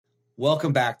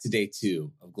Welcome back to day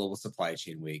 2 of Global Supply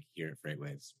Chain Week here at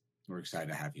FreightWaves. We're excited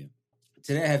to have you.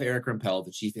 Today I have Eric Rempel,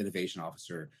 the Chief Innovation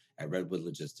Officer at Redwood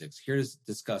Logistics, here to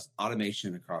discuss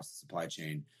automation across the supply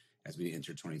chain as we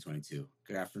enter 2022.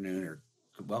 Good afternoon or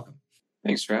welcome.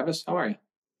 Thanks, Travis. How are you?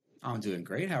 I'm doing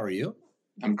great. How are you?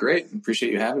 I'm great.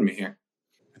 Appreciate you having me here.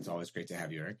 It's always great to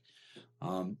have you, Eric.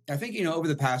 I think, over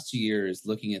the past 2 years,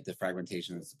 looking at the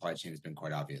fragmentation of the supply chain has been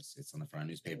quite obvious. It's on the front of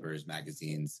newspapers,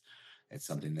 magazines. It's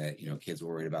something that, kids were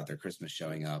worried about their Christmas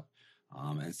showing up.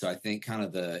 And so I think kind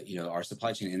of our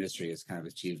supply chain industry has kind of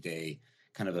achieved a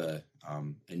kind of a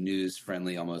news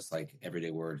friendly, almost like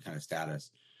everyday word kind of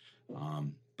status.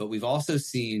 But we've also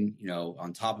seen,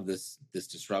 on top of this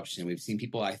disruption, we've seen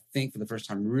people, I think for the first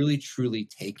time, really truly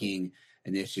taking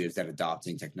initiatives at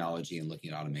adopting technology and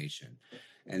looking at automation.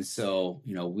 And so,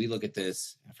 we look at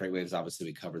this, FreightWaves, obviously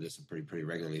we cover this pretty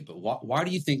regularly, but why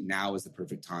do you think now is the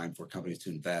perfect time for companies to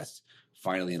invest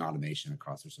finally in automation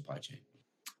across their supply chain?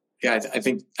 Yeah, I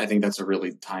think that's a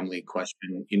really timely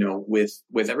question.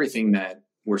 With everything that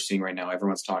we're seeing right now,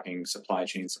 everyone's talking supply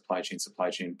chain,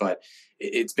 but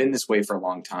it's been this way for a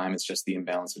long time. It's just the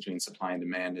imbalance between supply and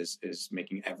demand is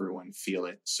making everyone feel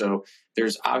it. So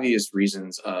there's obvious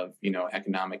reasons of,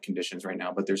 economic conditions right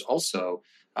now, but there's also,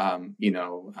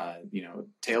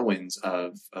 tailwinds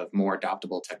of more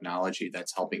adoptable technology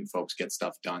that's helping folks get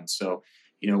stuff done. So,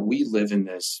 we live in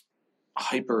this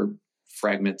hyper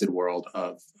fragmented world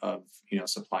of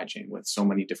supply chain with so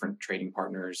many different trading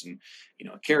partners and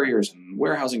carriers and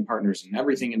warehousing partners and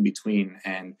everything in between,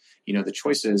 and the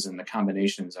choices and the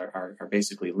combinations are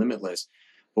basically limitless.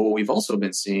 But what we've also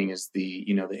been seeing is the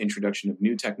introduction of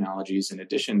new technologies in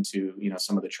addition to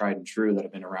some of the tried and true that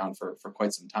have been around for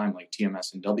quite some time, like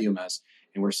TMS and WMS,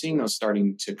 and we're seeing those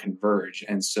starting to converge.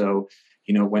 And so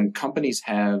when companies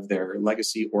have their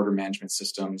legacy order management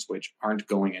systems, which aren't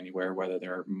going anywhere, whether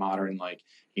they're modern like,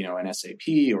 an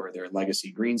SAP or their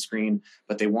legacy green screen,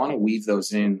 but they want to weave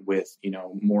those in with,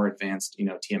 more advanced,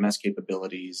 TMS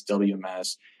capabilities,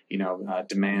 WMS,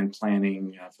 demand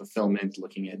planning, fulfillment,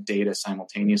 looking at data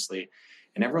simultaneously.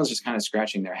 And everyone's just kind of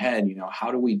scratching their head,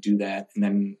 how do we do that? And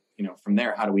then, from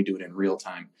there, how do we do it in real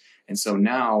time? And so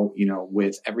now,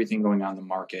 with everything going on in the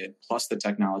market, plus the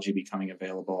technology becoming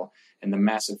available and the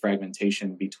massive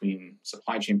fragmentation between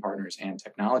supply chain partners and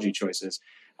technology choices,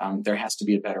 there has to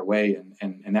be a better way.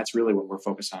 And that's really what we're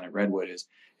focused on at Redwood is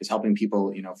helping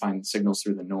people, find signals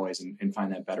through the noise and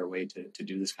find that better way to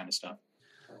do this kind of stuff.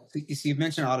 So you've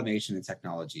mentioned automation and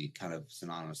technology kind of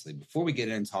synonymously. Before we get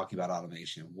in talking about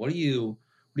automation, what do you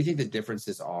think the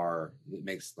differences are that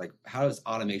makes, like, how is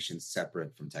automation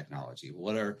separate from technology?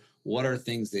 What are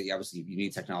things that obviously you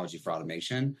need technology for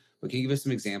automation, but can you give us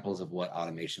some examples of what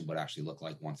automation would actually look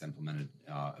like once implemented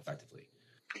effectively?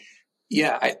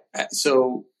 Yeah. I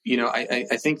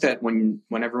think that when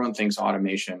everyone thinks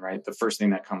automation, right, the first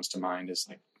thing that comes to mind is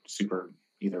like super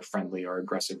either friendly or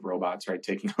aggressive robots, right,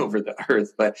 taking over the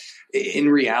earth. But in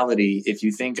reality, if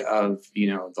you think of,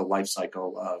 the life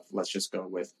cycle of, let's just go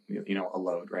with, a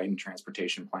load, right, in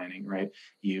transportation planning, right,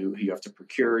 you have to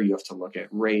procure, you have to look at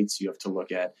rates, you have to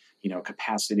look at,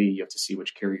 capacity, you have to see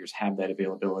which carriers have that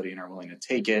availability and are willing to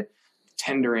take it,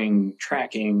 tendering,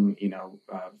 tracking,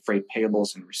 freight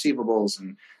payables and receivables,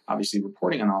 and obviously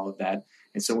reporting on all of that.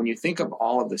 And so when you think of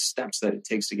all of the steps that it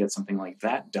takes to get something like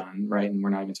that done, right, and we're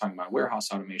not even talking about warehouse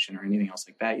automation or anything else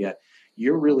like that yet,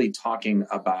 you're really talking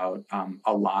about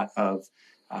a lot of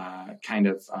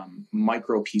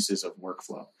micro pieces of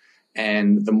workflow.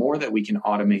 And the more that we can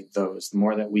automate those, the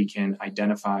more that we can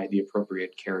identify the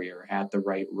appropriate carrier at the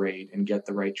right rate and get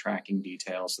the right tracking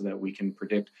details so that we can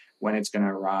predict when it's going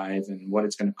to arrive and what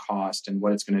it's going to cost and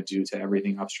what it's going to do to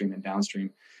everything upstream and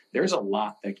downstream. There's a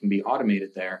lot that can be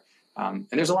automated there. And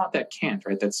there's a lot that can't,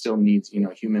 right? That still needs,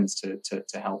 humans to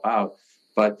help out.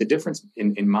 But the difference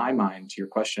in my mind to your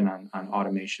question on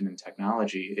automation and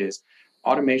technology is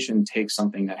automation takes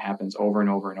something that happens over and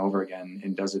over and over again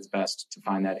and does its best to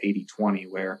find that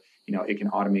 80-20 where, it can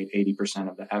automate 80%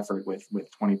 of the effort with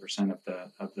 20%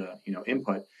 of the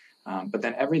input. But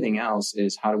then everything else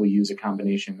is how do we use a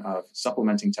combination of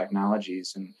supplementing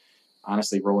technologies and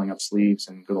honestly rolling up sleeves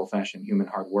and good old-fashioned human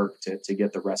hard work to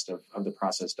get the rest of the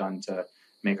process done to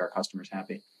make our customers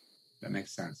happy. That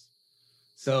makes sense.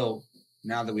 So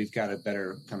now that we've got a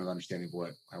better kind of understanding of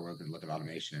how we're going to look at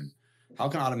automation, how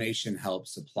can automation help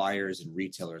suppliers and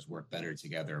retailers work better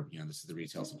together? This is the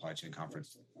Retail Supply Chain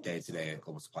Conference day today at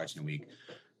Global Supply Chain Week.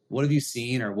 What have you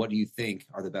seen, or what do you think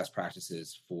are the best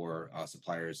practices for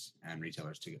suppliers and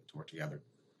retailers to work together?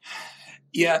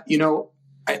 Yeah,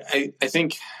 I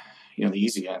think the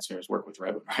easy answer is work with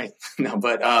Redwood, right? No,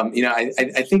 but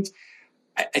I think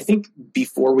I think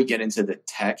before we get into the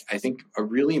tech, I think a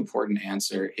really important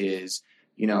answer is,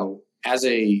 as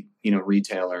a,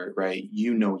 retailer, right?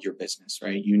 Your business,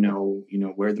 right?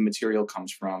 Where the material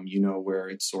comes from, where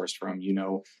it's sourced from,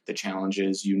 the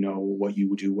challenges, what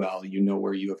you do well,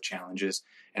 where you have challenges.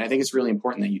 And I think it's really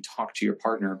important that you talk to your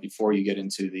partner before you get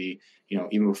into the,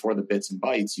 even before the bits and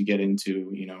bytes, you get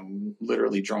into,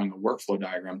 literally drawing a workflow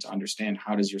diagram to understand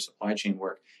how does your supply chain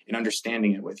work and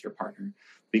understanding it with your partner.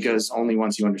 Because only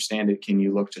once you understand it can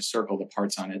you look to circle the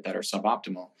parts on it that are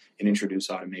suboptimal and introduce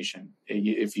automation.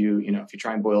 If you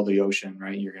try and boil the ocean,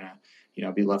 right, you're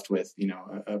gonna be left with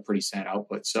a pretty sad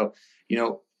output. So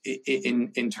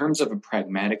in terms of a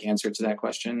pragmatic answer to that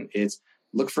question, it's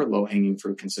look for low hanging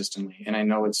fruit consistently. And I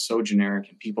know it's so generic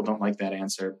and people don't like that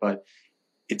answer, but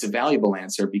it's a valuable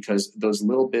answer because those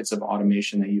little bits of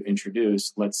automation that you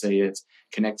introduce, let's say it's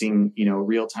connecting,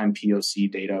 real-time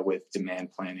POC data with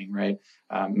demand planning, right?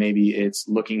 Maybe it's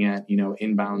looking at,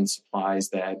 inbound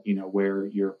supplies that, where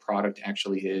your product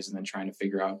actually is and then trying to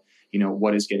figure out,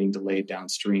 what is getting delayed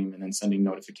downstream and then sending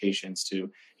notifications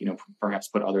to, perhaps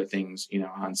put other things,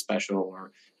 on special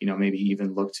or, maybe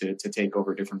even look to take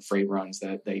over different freight runs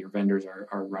that your vendors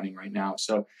are running right now.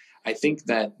 So I think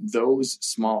that those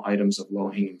small items of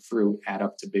low-hanging fruit add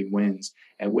up to big wins,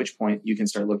 at which point you can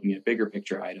start looking at bigger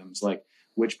picture items like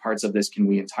which parts of this can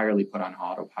we entirely put on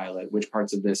autopilot, which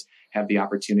parts of this have the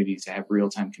opportunity to have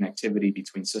real-time connectivity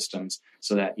between systems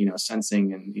so that,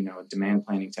 sensing and, demand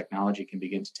planning technology can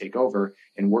begin to take over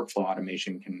and workflow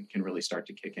automation can really start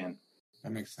to kick in.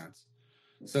 That makes sense.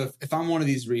 So if I'm one of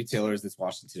these retailers that's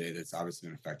watching today that's obviously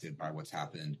been affected by what's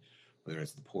happened, whether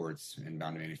it's the ports,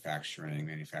 inbound manufacturing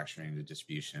to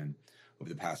distribution over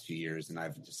the past few years. And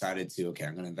I've decided I'm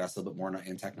going to invest a little bit more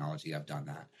in technology. I've done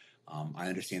that. I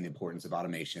understand the importance of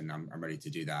automation. I'm ready to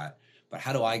do that. But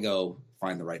how do I go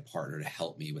find the right partner to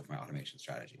help me with my automation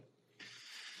strategy?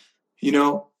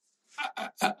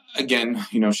 Again,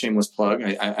 shameless plug.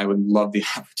 I would love the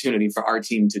opportunity for our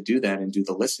team to do that and do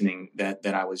the listening that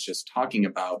I was just talking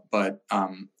about. But,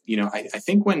 I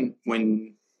think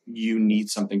when you need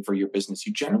something for your business,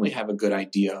 you generally have a good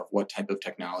idea of what type of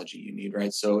technology you need,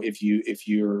 right? So if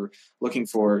you're looking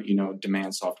for,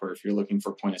 demand software, if you're looking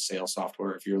for point of sale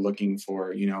software, if you're looking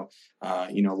for,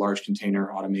 large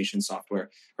container automation software,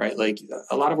 right? Like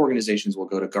a lot of organizations will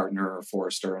go to Gartner or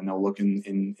Forrester and they'll look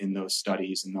in those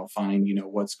studies and they'll find,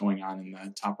 what's going on in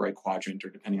the top right quadrant or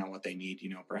depending on what they need,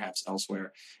 perhaps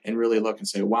elsewhere, and really look and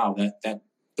say, wow, that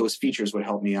those features would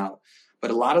help me out. But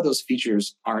a lot of those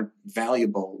features aren't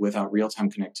valuable without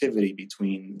real-time connectivity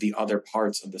between the other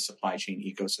parts of the supply chain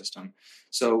ecosystem.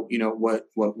 So,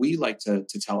 what we like to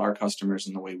tell our customers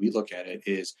and the way we look at it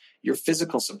is your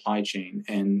physical supply chain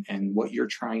and what you're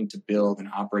trying to build and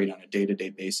operate on a day-to-day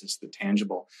basis, the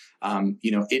tangible,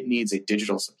 it needs a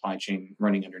digital supply chain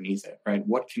running underneath it, right?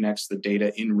 What connects the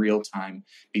data in real time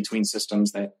between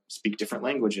systems that speak different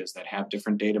languages, that have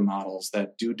different data models,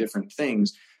 that do different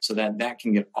things so that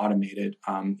can get automated,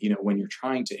 when you're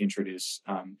trying to introduce,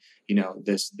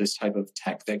 this type of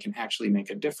tech that can actually make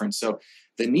a difference. So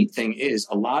the neat thing is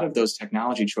a lot of those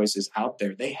technology choices out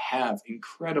there, they have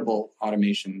incredible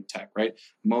automation tech, right?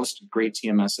 Most great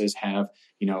TMSs have,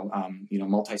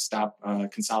 multi-stop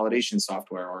consolidation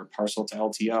software or parcel to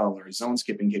LTL or zone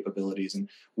skipping capabilities and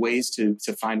ways to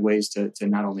find ways to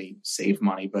not only save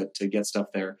money, but to get stuff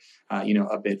there,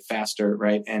 a bit faster,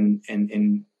 right? And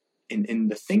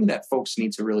the thing that folks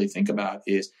need to really think about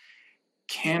is,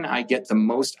 can I get the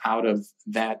most out of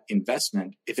that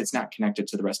investment if it's not connected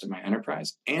to the rest of my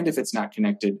enterprise and if it's not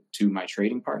connected to my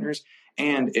trading partners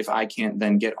and if I can't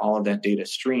then get all of that data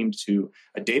streamed to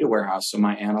a data warehouse so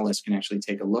my analysts can actually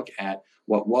take a look at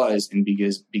what was and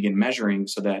begin measuring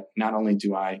so that not only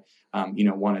do I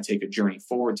want to take a journey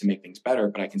forward to make things better,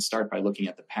 but I can start by looking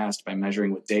at the past by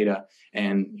measuring with data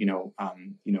and,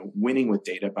 winning with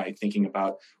data by thinking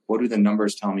about what do the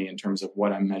numbers tell me in terms of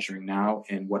what I'm measuring now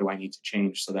and what do I need to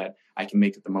change so that I can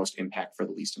make it the most impact for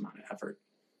the least amount of effort.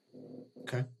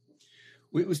 Okay.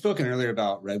 We've spoken earlier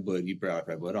about Redwood. You brought up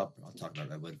Redwood. I'll talk about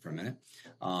Redwood for a minute.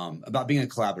 About being a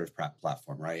collaborative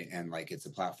platform, right? And like it's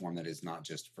a platform that is not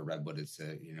just for Redwood. It's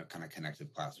a kind of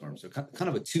connected platform. So kind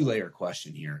of a two-layer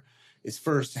question here is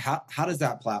first, how does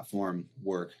that platform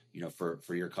work?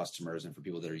 For your customers and for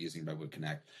people that are using Redwood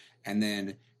Connect, and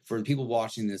then for the people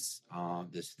watching this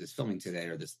filming today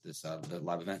or this the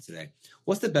live event today,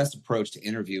 what's the best approach to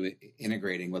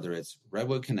integrating whether it's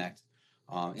Redwood Connect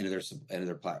into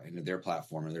their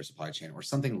platform or their supply chain or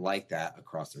something like that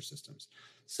across their systems?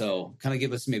 So kind of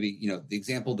give us maybe, the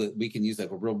example that we can use,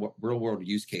 like a real world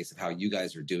use case of how you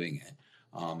guys are doing it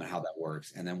and how that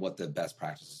works, and then what the best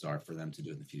practices are for them to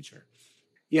do in the future.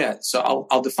 Yeah, so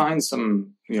I'll define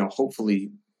some,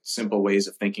 hopefully simple ways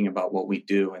of thinking about what we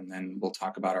do, and then we'll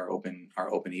talk about our open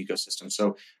ecosystem.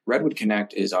 So Redwood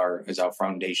Connect is our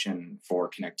foundation for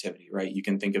connectivity, right? You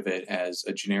can think of it as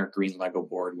a generic green Lego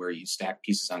board where you stack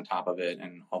pieces on top of it,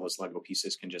 and all those Lego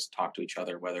pieces can just talk to each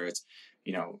other, whether it's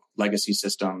legacy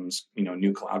systems,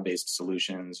 new cloud-based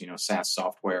solutions, SaaS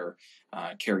software,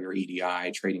 carrier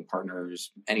EDI, trading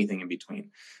partners, anything in between.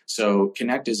 So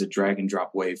Connect is a drag and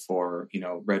drop way for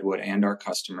Redwood and our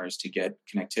customers to get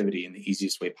connectivity in the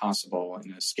easiest way possible,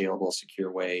 in a scalable,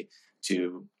 secure way,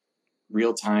 to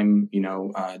real time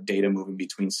data moving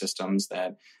between systems,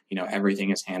 that everything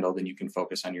is handled and you can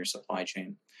focus on your supply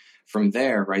chain. From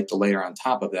there, right, the layer on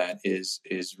top of that is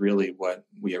really what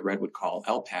we at Redwood call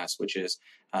LPaaS, which is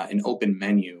an open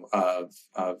menu of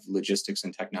logistics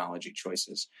and technology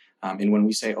choices. And when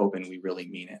we say open, we really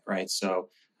mean it, right? So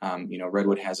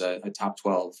Redwood has a top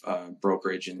 12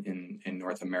 brokerage in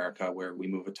North America, where we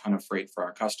move a ton of freight for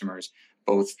our customers,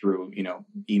 both through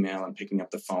email and picking up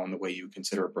the phone, the way you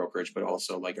consider a brokerage, but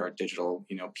also like our digital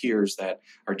peers that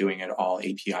are doing it all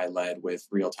API led with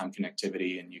real time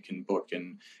connectivity, and you can book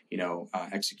and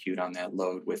execute on that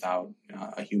load without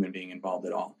a human being involved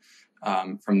at all.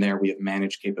 From there, we have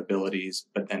managed capabilities,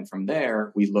 but then from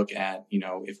there, we look at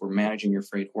if we're managing your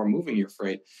freight or moving your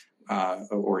freight,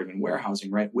 or even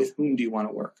warehousing, right? With whom do you want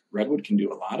to work? Redwood can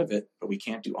do a lot of it, but we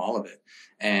can't do all of it.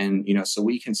 And, so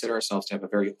we consider ourselves to have a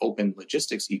very open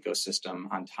logistics ecosystem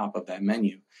on top of that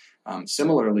menu.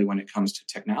 Similarly, when it comes to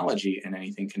technology and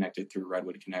anything connected through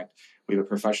Redwood Connect, we have a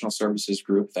professional services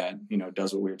group that,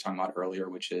 does what we were talking about earlier,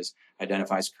 which is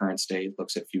identifies current state,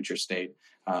 looks at future state,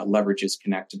 leverages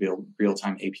Connect to build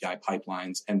real-time API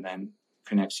pipelines, and then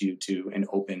connects you to an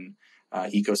open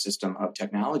ecosystem of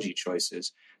technology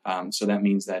choices. So that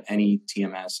means that any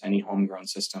TMS, any homegrown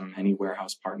system, any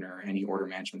warehouse partner, any order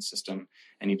management system,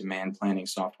 any demand planning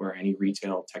software, any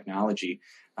retail technology,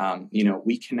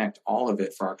 we connect all of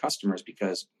it for our customers,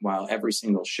 because while every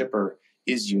single shipper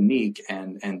is unique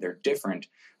and they're different,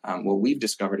 what we've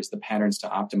discovered is the patterns to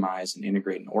optimize and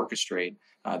integrate and orchestrate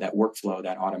that workflow,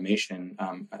 that automation,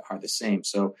 are the same.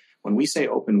 So when we say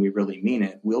open, we really mean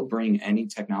it. We'll bring any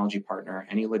technology partner,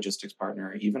 any logistics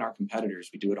partner, even our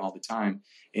competitors, we do it all the time,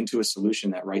 into a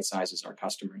solution that right sizes our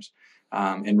customers.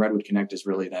 And Redwood Connect is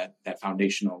really that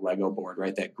foundational Lego board,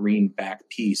 right? That green back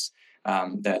piece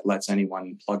that lets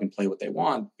anyone plug and play what they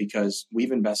want, because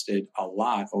we've invested a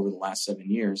lot over the last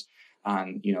 7 years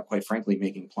on, quite frankly,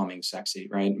 making plumbing sexy,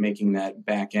 right? Making that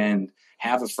back end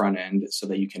have a front end so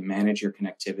that you can manage your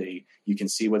connectivity, you can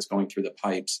see what's going through the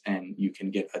pipes, and you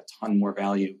can get a ton more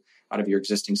value out of your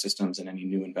existing systems and any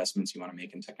new investments you want to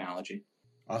make in technology.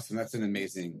 Awesome. That's an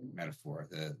amazing metaphor.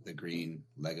 The green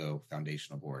Lego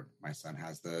foundational board. My son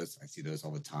has those. I see those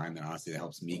all the time. And honestly, that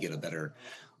helps me get a better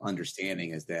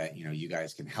understanding, is that, you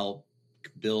guys can help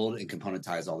build and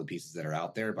componentize all the pieces that are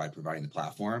out there by providing the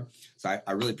platform. So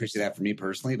I really appreciate that for me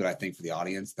personally, but I think for the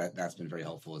audience that's been very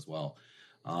helpful as well.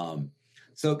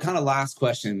 So kind of last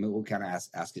question, we'll kind of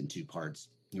ask it in two parts.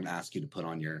 I'm going to ask you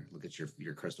to look at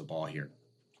your crystal ball here.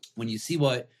 When you see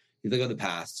what you look at the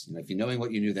past, if you knowing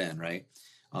what you knew then, right?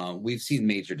 We've seen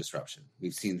major disruption.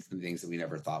 We've seen things that we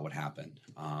never thought would happen.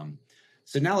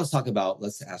 So now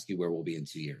let's ask you where we'll be in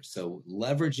 2 years. So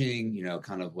leveraging,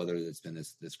 kind of whether it's been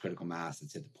this critical mass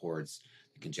that's hit the ports,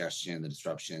 the congestion, the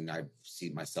disruption. I see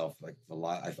myself like a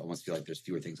lot. I almost feel like there's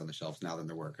fewer things on the shelves now than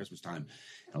there were at Christmas time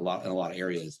in a lot of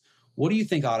areas. What do you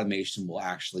think automation will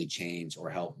actually change or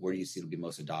help? Where do you see it'll be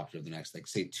most adopted over the next,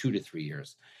 say, 2 to 3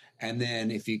 years? And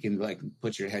then if you can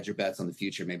hedge your bets on the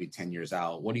future, maybe 10 years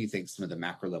out, what do you think some of the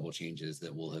macro level changes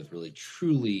that we'll have really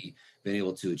truly been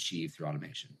able to achieve through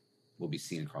automation will be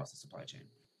seen across the supply chain?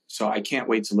 So I can't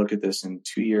wait to look at this in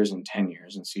 2 years and 10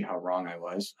 years and see how wrong I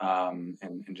was,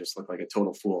 and just look like a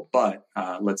total fool. But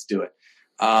let's do it.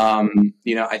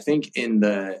 I think in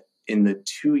the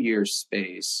 2 year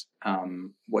space,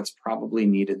 what's probably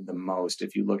needed the most,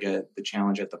 if you look at the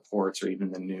challenge at the ports or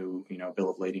even the new, bill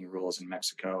of lading rules in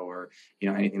Mexico, or,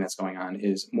 anything that's going on,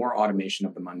 is more automation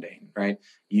of the mundane, right?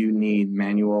 You need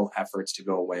manual efforts to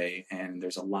go away. And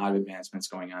there's a lot of advancements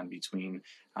going on between,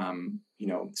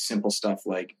 simple stuff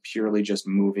like purely just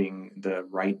moving the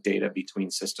right data between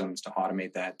systems to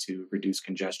automate that, to reduce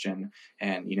congestion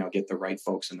and, get the right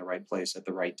folks in the right place at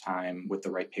the right time with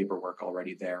the right paperwork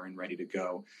already there and ready to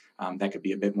go. That could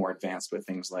be a bit more advanced with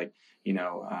things like,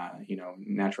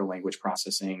 natural language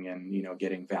processing and,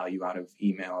 getting value out of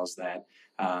emails that,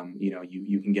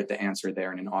 you can get the answer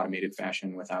there in an automated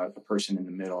fashion without a person in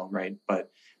the middle, right? But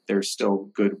there's still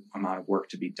good amount of work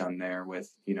to be done there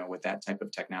with that type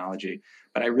of technology.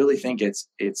 But I really think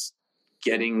it's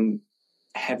getting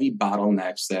heavy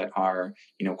bottlenecks that are,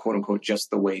 quote unquote, just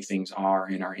the way things are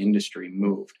in our industry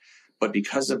moved. But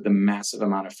because of the massive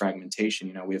amount of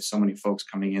fragmentation, we have so many folks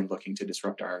coming in looking to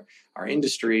disrupt our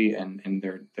industry, and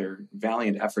their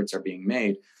valiant efforts are being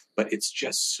made. But it's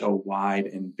just so wide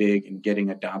and big, and getting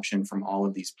adoption from all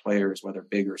of these players, whether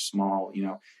big or small.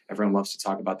 Everyone loves to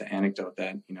talk about the anecdote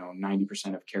that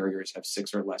 90% of carriers have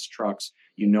 6 or less trucks.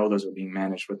 Those are being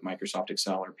managed with Microsoft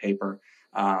Excel or paper.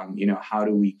 How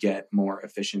do we get more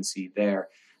efficiency there?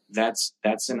 That's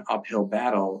an uphill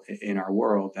battle in our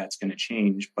world that's going to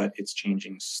change, but it's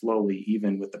changing slowly,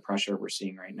 even with the pressure we're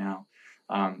seeing right now.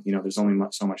 There's only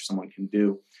so much someone can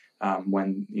do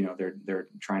when they're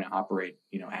trying to operate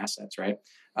assets, right?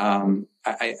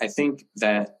 I think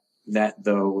that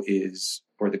though is,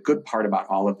 or the good part about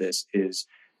all of this is,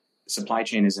 supply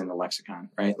chain is in the lexicon,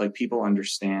 right? Like, people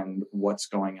understand what's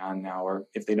going on now, or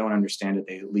if they don't understand it,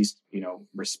 they at least,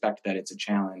 respect that it's a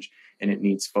challenge and it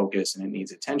needs focus and it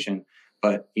needs attention.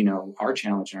 But, our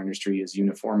challenge in our industry is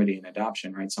uniformity and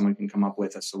adoption, right? Someone can come up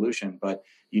with a solution, but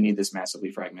you need this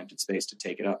massively fragmented space to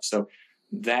take it up. So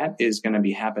that is going to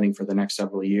be happening for the next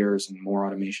several years, and more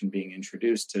automation being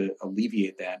introduced to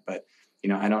alleviate that. But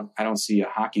I don't see a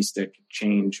hockey stick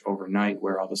change overnight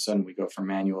where all of a sudden we go from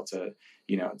manual to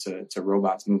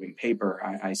robots moving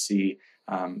paper. I see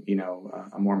a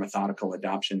more methodical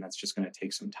adoption that's just going to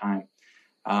take some time.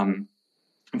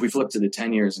 If we flip to the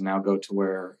 10 years and now go to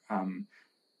where,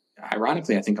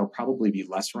 ironically, I think I'll probably be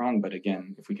less wrong. But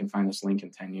again, if we can find this link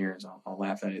in 10 years, I'll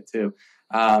laugh at it too.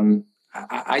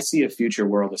 I see a future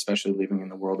world, especially living in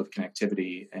the world of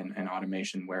connectivity and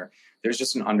automation, where there's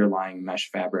just an underlying mesh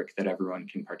fabric that everyone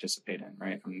can participate in,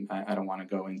 right? I don't want to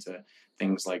go into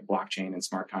things like blockchain and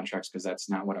smart contracts, because that's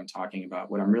not what I'm talking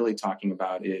about. What I'm really talking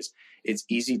about is, it's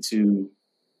easy to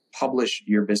publish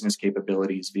your business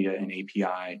capabilities via an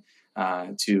API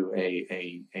to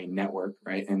a network,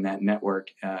 right? And that network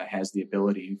has the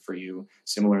ability for you,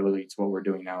 similarly to what we're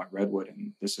doing now at Redwood,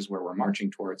 and this is where we're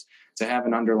marching towards, to have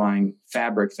an underlying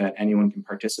fabric that anyone can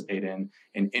participate in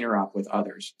and interop with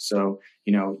others. So,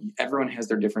 everyone has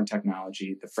their different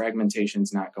technology. The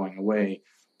fragmentation's not going away,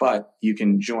 but you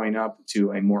can join up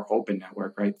to a more open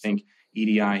network, right? Think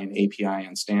EDI and API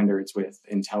and standards with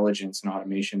intelligence and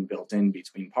automation built in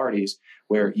between parties,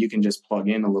 where you can just plug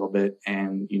in a little bit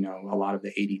and, a lot of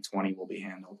the 80-20 will be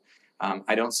handled.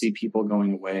 I don't see people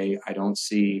going away. I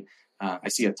see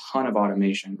a ton of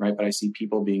automation, right? But I see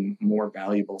people being more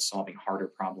valuable solving harder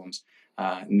problems,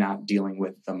 not dealing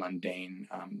with the mundane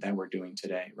that we're doing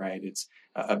today, right? It's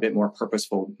a bit more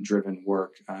purposeful driven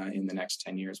work in the next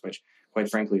 10 years, which quite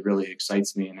frankly really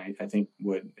excites me. And I think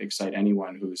would excite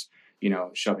anyone who's,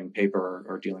 shoving paper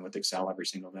or dealing with Excel every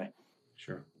single day.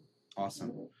 Sure.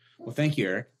 Awesome. Well, thank you,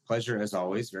 Eric. Pleasure as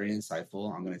always. Very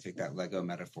insightful. I'm going to take that Lego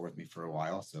metaphor with me for a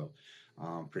while. So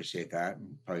appreciate that.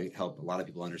 Probably help a lot of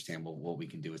people understand what we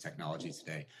can do with technology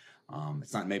today.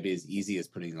 It's not maybe as easy as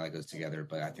putting Legos together,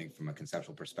 but I think from a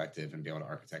conceptual perspective and be able to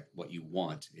architect what you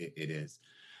want, it is.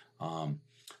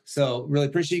 So really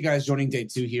appreciate you guys joining day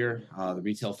 2 here, the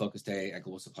Retail Focus Day at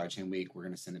Global Supply Chain Week. We're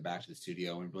going to send it back to the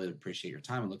studio, and really appreciate your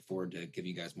time and look forward to giving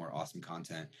you guys more awesome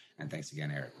content. And thanks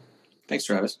again, Eric. Thanks,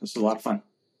 Travis. This was a lot of fun.